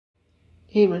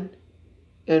Hey everyone,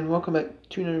 and welcome back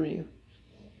to another video.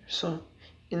 So,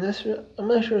 in this video, I'm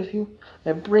going to share with you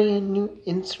a brand new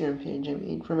Instagram page I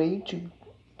made for my YouTube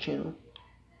channel.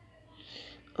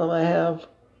 I have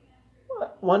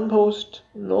one post,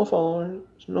 no followers,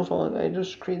 no following. I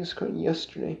just created this account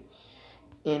yesterday,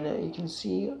 and you can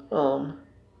see,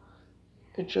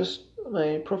 it's just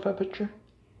my profile picture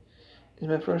is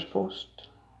my first post.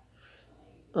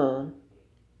 And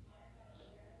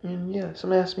yeah,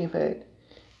 someone asked me if I had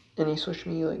any social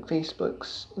media like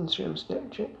Facebook's, Instagram,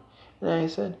 Snapchat, and I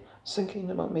said, I was thinking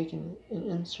about making an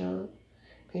Instagram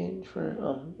page for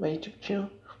my YouTube channel,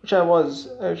 which I was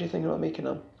actually thinking about making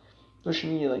social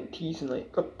media like teasing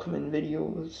like upcoming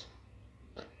videos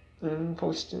and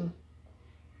posting,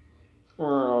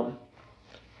 or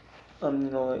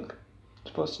like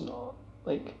just posting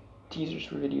like teasers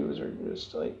for videos, or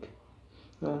just like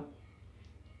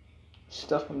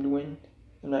stuff I'm doing.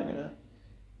 I'm not gonna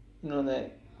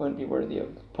that wouldn't be worthy of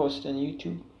posting on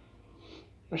YouTube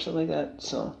or something like that.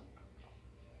 So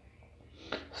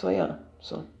yeah,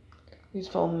 so please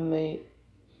follow my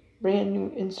brand new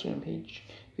Instagram page,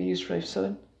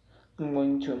 Videos57. I'm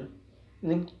going to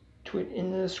link to it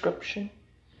in the description,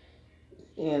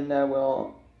 and I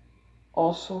will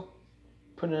also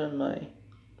put it on my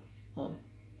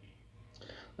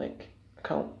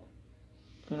account.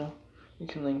 You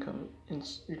can link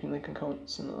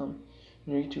accounts in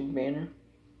your YouTube banner.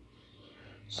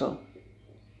 So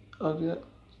I'll do that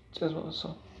as well.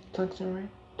 So thanks everybody.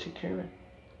 Take care, man.